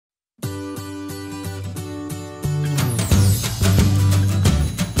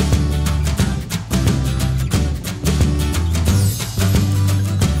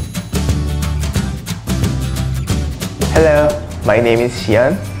Hello, my name is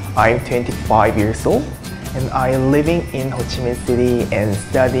Hian. I'm 25 years old and I'm living in Ho Chi Minh City and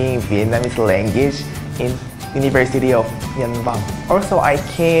studying Vietnamese language in University of Nhân Văn. Also, I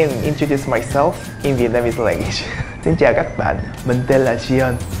can introduce myself in Vietnamese language. Xin chào các bạn, mình tên là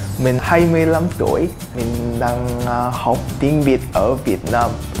Hian. Mình 25 tuổi, mình đang học tiếng Việt ở Việt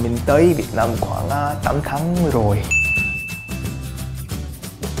Nam. Mình tới Việt Nam khoảng 8 tháng rồi.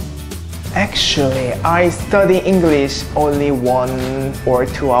 Actually, I study English only 1 or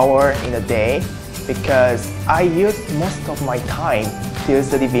 2 hours in a day because I use most of my time to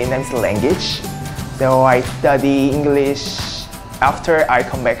study Vietnamese language. So I study English after I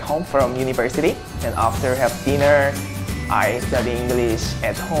come back home from university, and after have dinner, I study English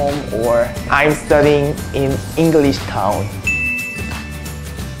at home or I'm studying in English town.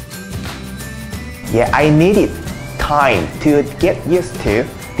 Yeah, I needed time to get used to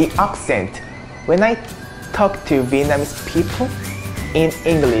the accent when I talk to Vietnamese people in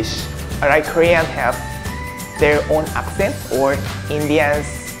English. Like Koreans have their own accent or Indians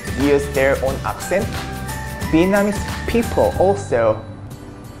use their own accent. Vietnamese people also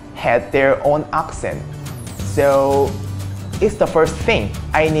had their own accent. So it's the first thing.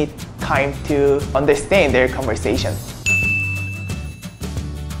 I need time to understand their conversation.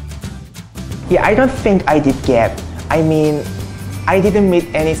 Yeah, I don't think I did get. I mean, I didn't meet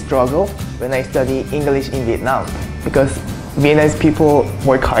any struggle when I studied English in Vietnam because Vietnamese people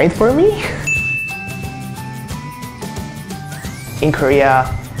were kind for me. In Korea,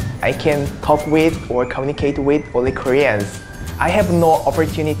 I can talk with or communicate with only Koreans. I have no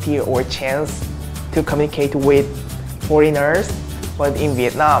opportunity or chance to communicate with foreigners, but in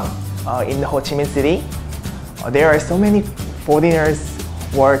Vietnam, in the Ho Chi Minh City, there are so many foreigners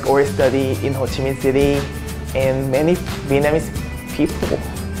work or study in Ho Chi Minh City and many Vietnamese people.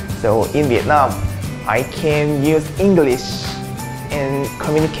 So in Vietnam, I can use English and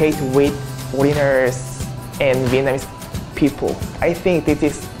communicate with foreigners and Vietnamese people. I think this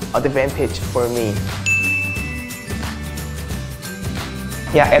is an advantage for me.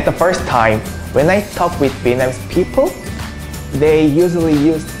 Yeah, at the first time, when I talk with Vietnamese people, they usually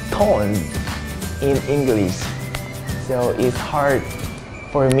use tones in English. So it's hard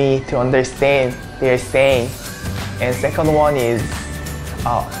for me to understand they're saying. And second one is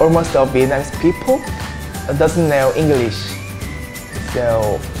almost all Vietnamese people doesn't know English.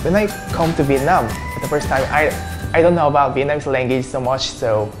 So when I come to Vietnam for the first time, I don't know about Vietnamese language so much,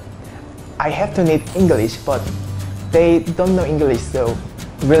 so I have to need English, but they don't know English, so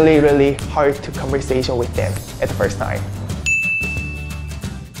really hard to conversation with them at the first time.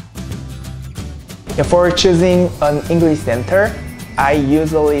 For choosing an English center, I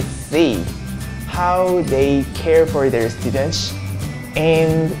usually see how they care for their students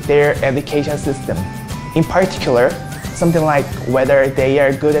and their education system. In particular, something like whether they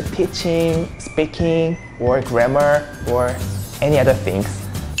are good at teaching, speaking, or grammar, or any other things.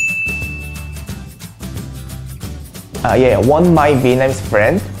 One my Vietnamese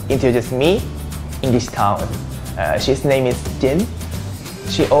friend introduced me English town. His name is Điện.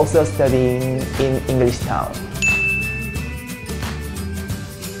 She also studying in English town.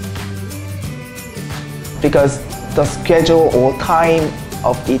 Because the schedule or time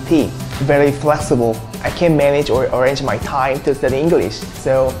of ET very flexible. I can manage or arrange my time to study English.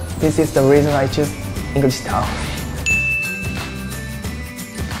 So this is the reason I choose English town.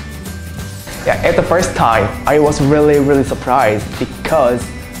 Yeah, at the first time, I was really surprised because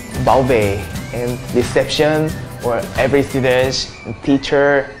bảo vệ and reception or every student,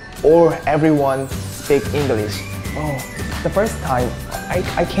 teacher, or everyone speak English. Oh, the first time,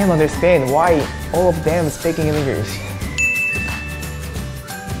 I can't understand why all of them speaking English.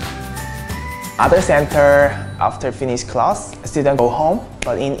 Other center, after finish class, students go home,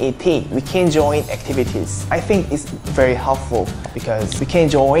 but in ET, we can join activities. I think it's very helpful because we can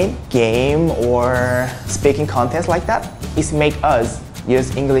join game or speaking contests like that. It makes us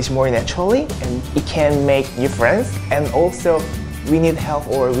use English more naturally and it can make new friends. And also, we need help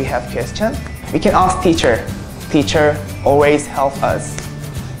or we have questions, we can ask teacher. Teacher always help us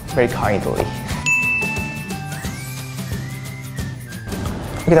very kindly.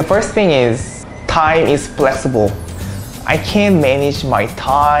 Okay, the first thing is time is flexible. I can manage my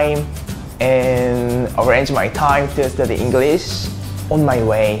time and arrange my time to study English on my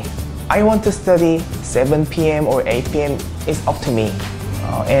way. I want to study 7 p.m. or 8 p.m. It's up to me.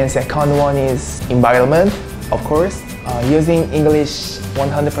 And second one is environment, of course. Using English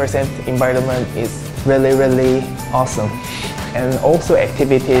 100% environment is really awesome. And also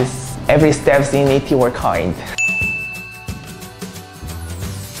activities, every steps in it were kind.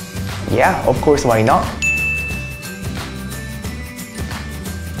 Yeah, of course, why not?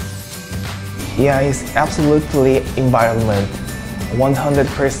 Yeah, it's absolutely environment.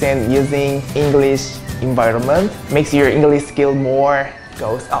 100% using English environment makes your English skill more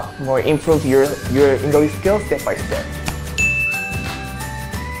goes up, more improve your English skills step by step.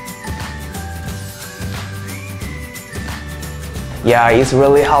 Yeah, it's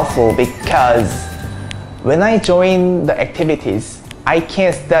really helpful because when I join the activities, I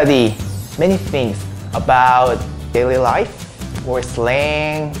can study many things about daily life or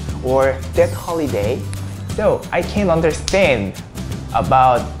slang or that holiday. So I can understand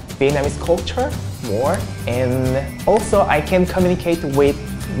about Vietnamese culture more, and also I can communicate with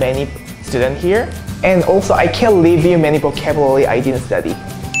many students here, and also I can review many vocabulary I didn't study.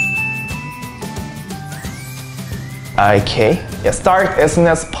 Okay, yeah, start as soon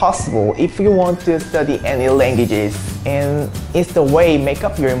as possible if you want to study any languages, and it's the way make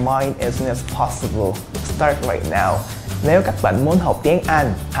up your mind as soon as possible. Start right now. Nếu các bạn muốn học tiếng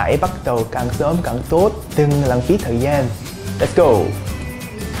Anh, hãy bắt đầu càng sớm càng tốt, đừng lãng phí thời gian. Let's go!